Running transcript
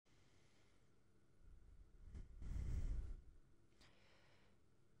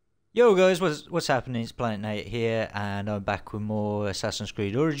Yo guys, what's happening? It's Planet Knight here, and I'm back with more Assassin's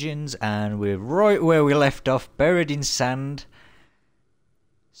Creed Origins, and we're right where we left off, buried in sand.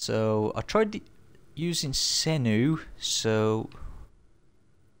 So I tried using Senu, so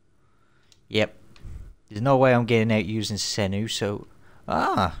yep, there's no way I'm getting out using Senu. So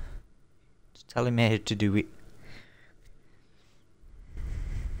it's telling me how to do it.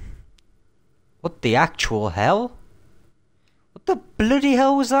 What the actual hell? What the bloody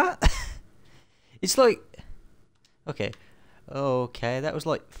hell was that? It's like, okay, that was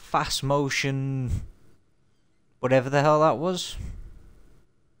like fast motion, whatever the hell that was.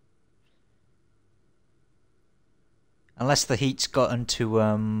 Unless the heat's gotten to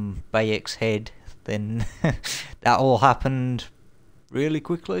Bayek's head, then that all happened really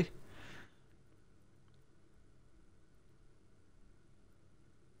quickly.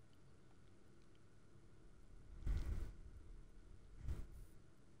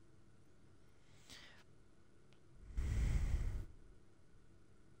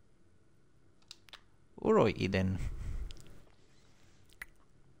 Alrighty then.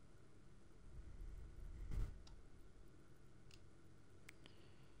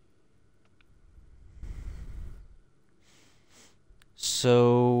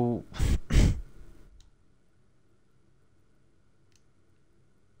 So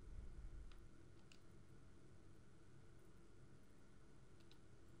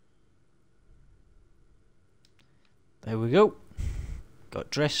there we go.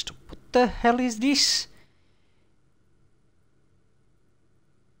 Got dressed. What the hell is this?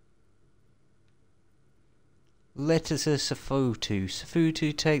 Letter to Safutu.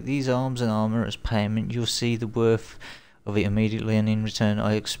 Safutu, take these arms and armor as payment. You'll see the worth of it immediately, and in return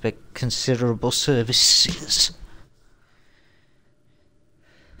I expect considerable services.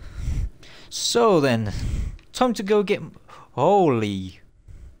 So then, time to go get holy.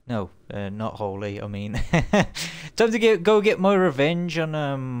 No, not holy. I mean, time to go get my revenge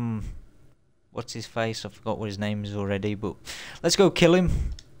on what's his face? I forgot what his name is already, but let's go kill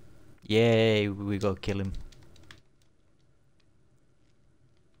him. Yay, we go kill him.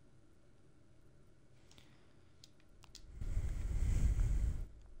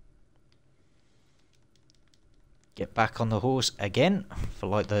 Get back on the horse again for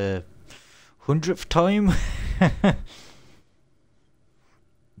like the 100th time.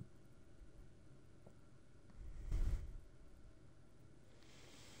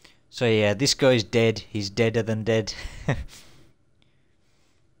 So yeah, this guy's dead. He's deader than dead.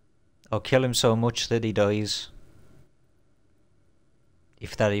 I'll kill him so much that he dies.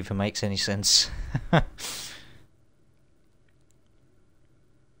 If that even makes any sense.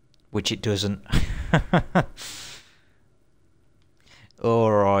 Which it doesn't.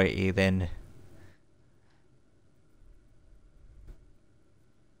 Alrighty then.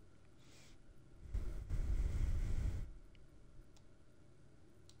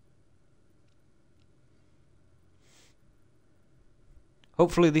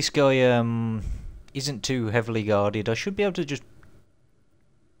 Hopefully this guy isn't too heavily guarded. I should be able to just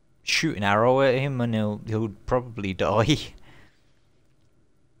shoot an arrow at him and he'll probably die.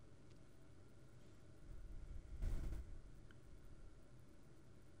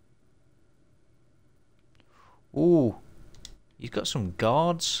 Ooh, he's got some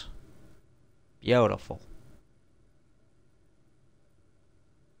guards. Beautiful.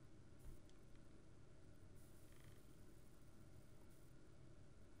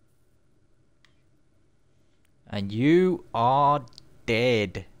 And you are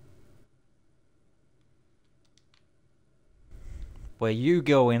dead. Where you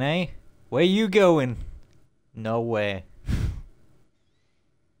going, eh? Where you going? Nowhere.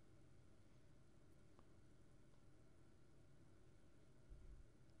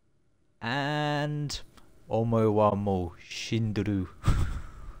 And omo wa mo shinduru.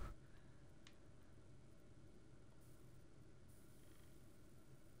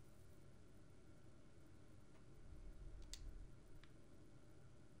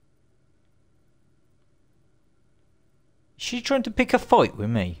 Is she trying to pick a fight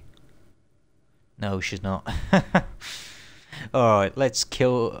with me? No, she's not. Alright, let's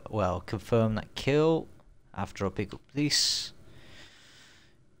kill, well, confirm that kill after I pick up this.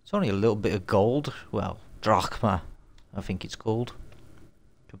 It's only a little bit of gold. Well, drachma, I think it's called.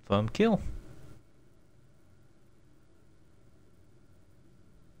 Confirm kill.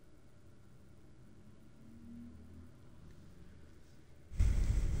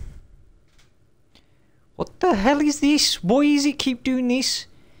 What the hell is this? Why is it keep doing this?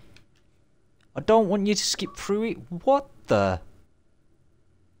 I don't want you to skip through it. What the?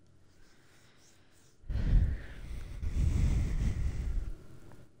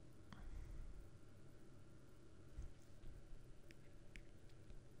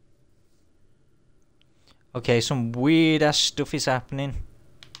 Okay, some weird ass stuff is happening.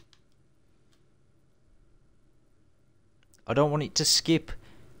 I don't want it to skip.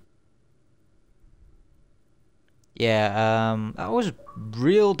 Yeah, that was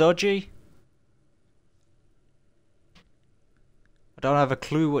real dodgy. I don't have a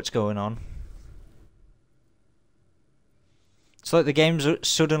clue what's going on. It's like the game's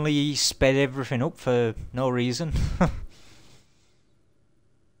suddenly sped everything up for no reason.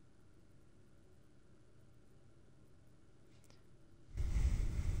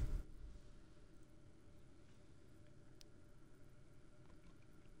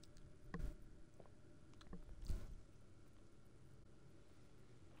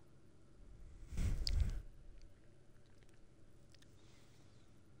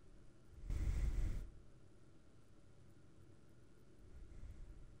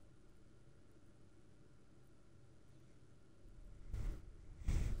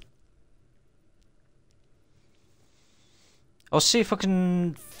 I'll see if I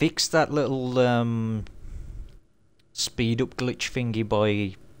can fix that little speed up glitch thingy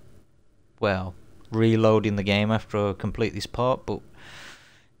by, well, reloading the game after I complete this part, but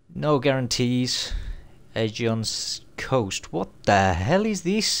no guarantees. Aegeon's Coast. What the hell is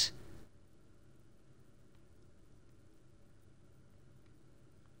this?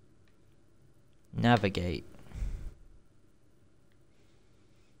 Navigate.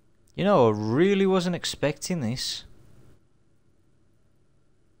 You know, I really wasn't expecting this.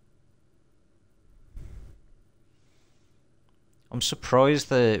 I'm surprised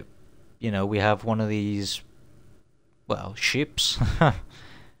that, you know, we have one of these, well, ships.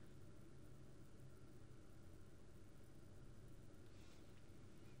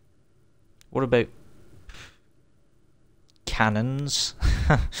 What about cannons?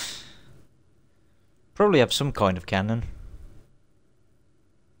 Probably have some kind of cannon.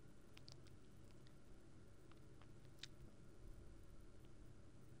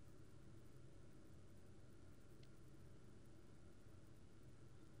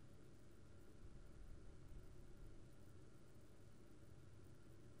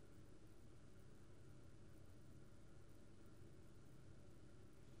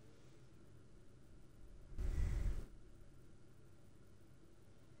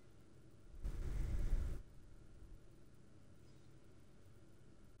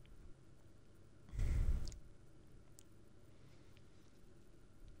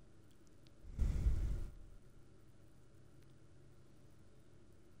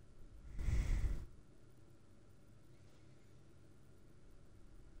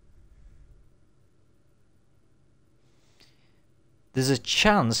 There's a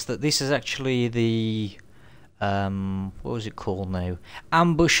chance that this is actually the what was it called now?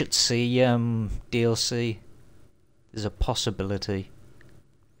 Ambush at Sea DLC. There's a possibility.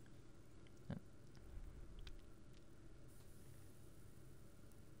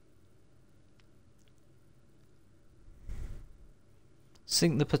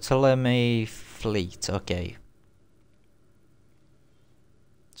 Sink the Ptolemy fleet. Okay.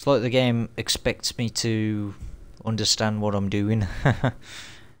 It's like the game expects me to understand what I'm doing.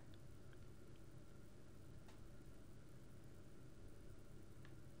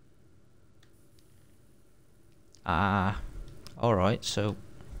 Ah, alright, so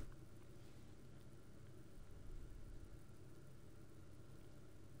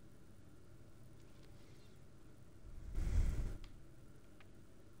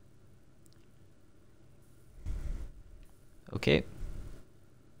okay.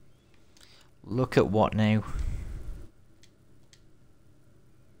 Look at what now?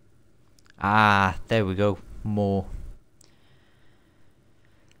 Ah, there we go. More.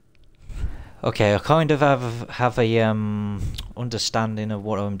 Okay, I kind of have a understanding of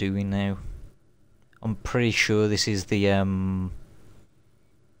what I'm doing now. I'm pretty sure this is the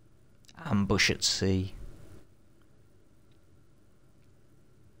ambush at sea.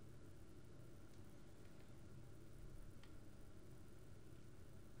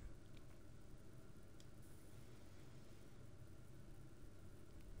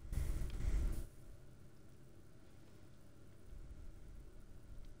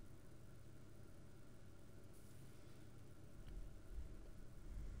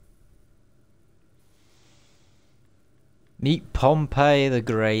 Meet Pompey the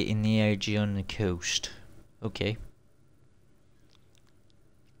Great in the Aegean coast. Okay.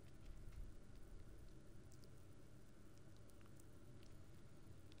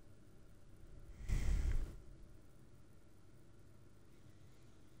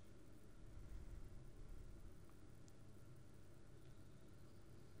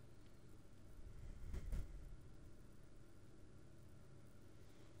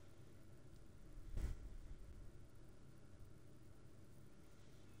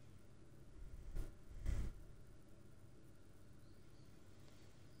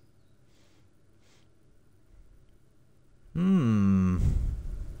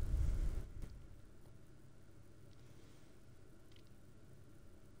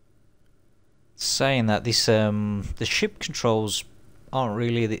 saying that this the ship controls aren't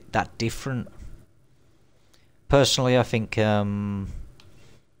really that different. Personally, I think that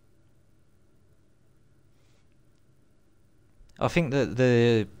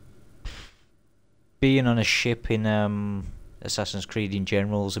the being on a ship in Assassin's Creed in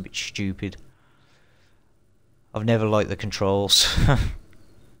general is a bit stupid. I've never liked the controls.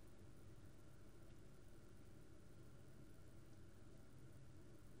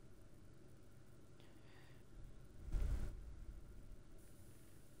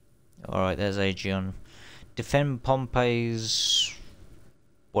 Alright, there's Aegeon. Defend Pompey's...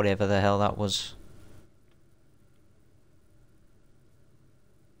 whatever the hell that was.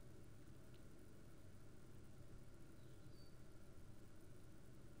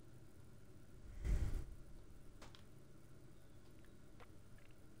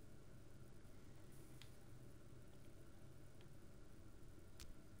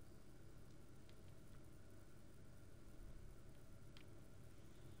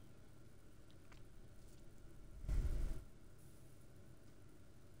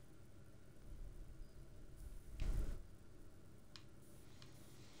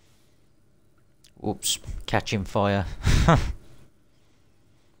 Oops, catching fire.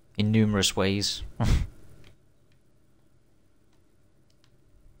 In numerous ways.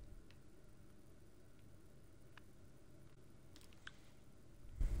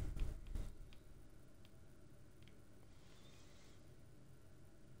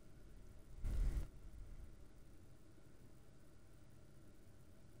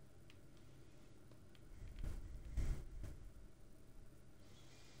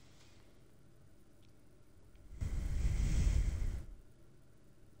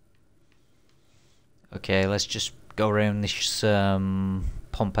 Okay, let's just go around this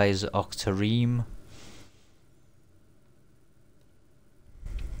Pompey's Octareme.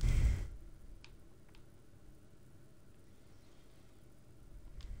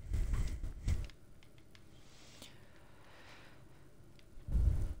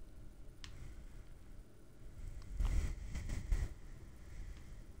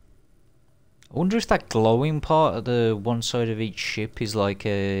 I wonder if that glowing part of the one side of each ship is like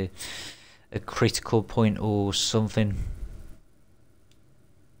a critical point or something.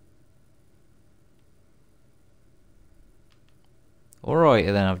 Alright,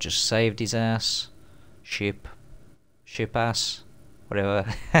 then I've just saved his ass. Ship ass. Whatever.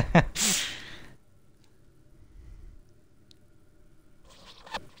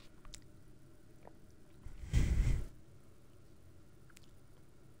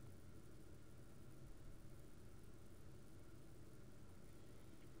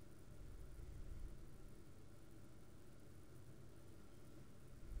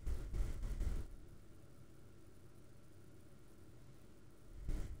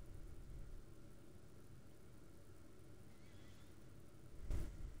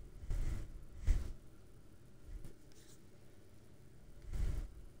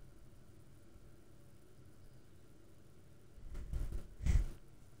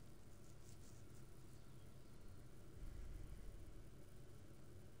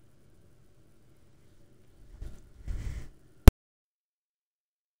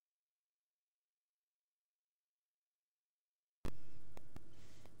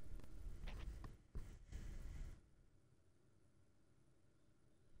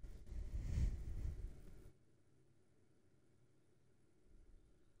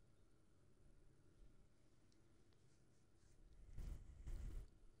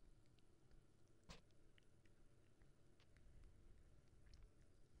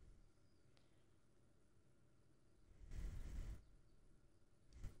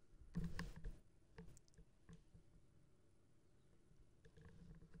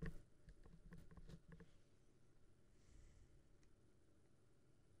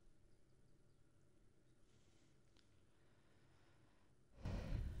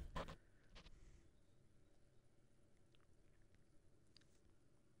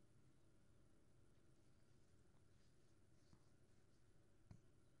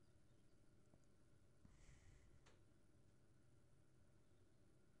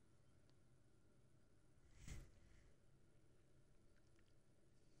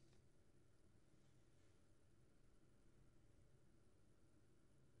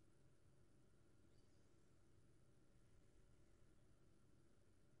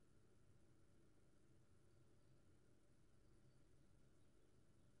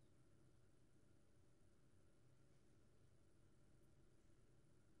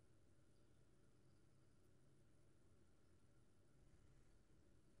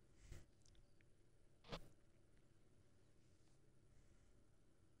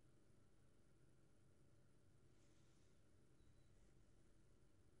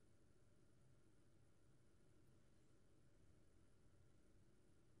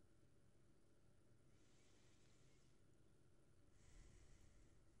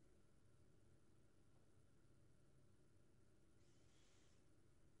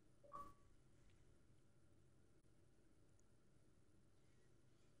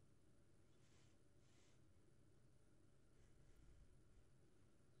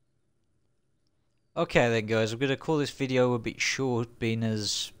 Okay then guys, I'm gonna call this video a bit short, being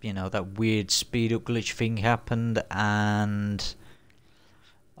as, you know, that weird speed up glitch thing happened, and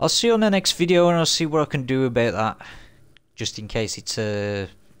I'll see you on the next video and I'll see what I can do about that, just in case it's a,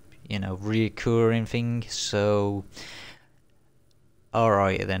 you know, reoccurring thing. So,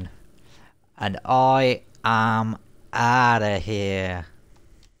 alright then. And I am out of here.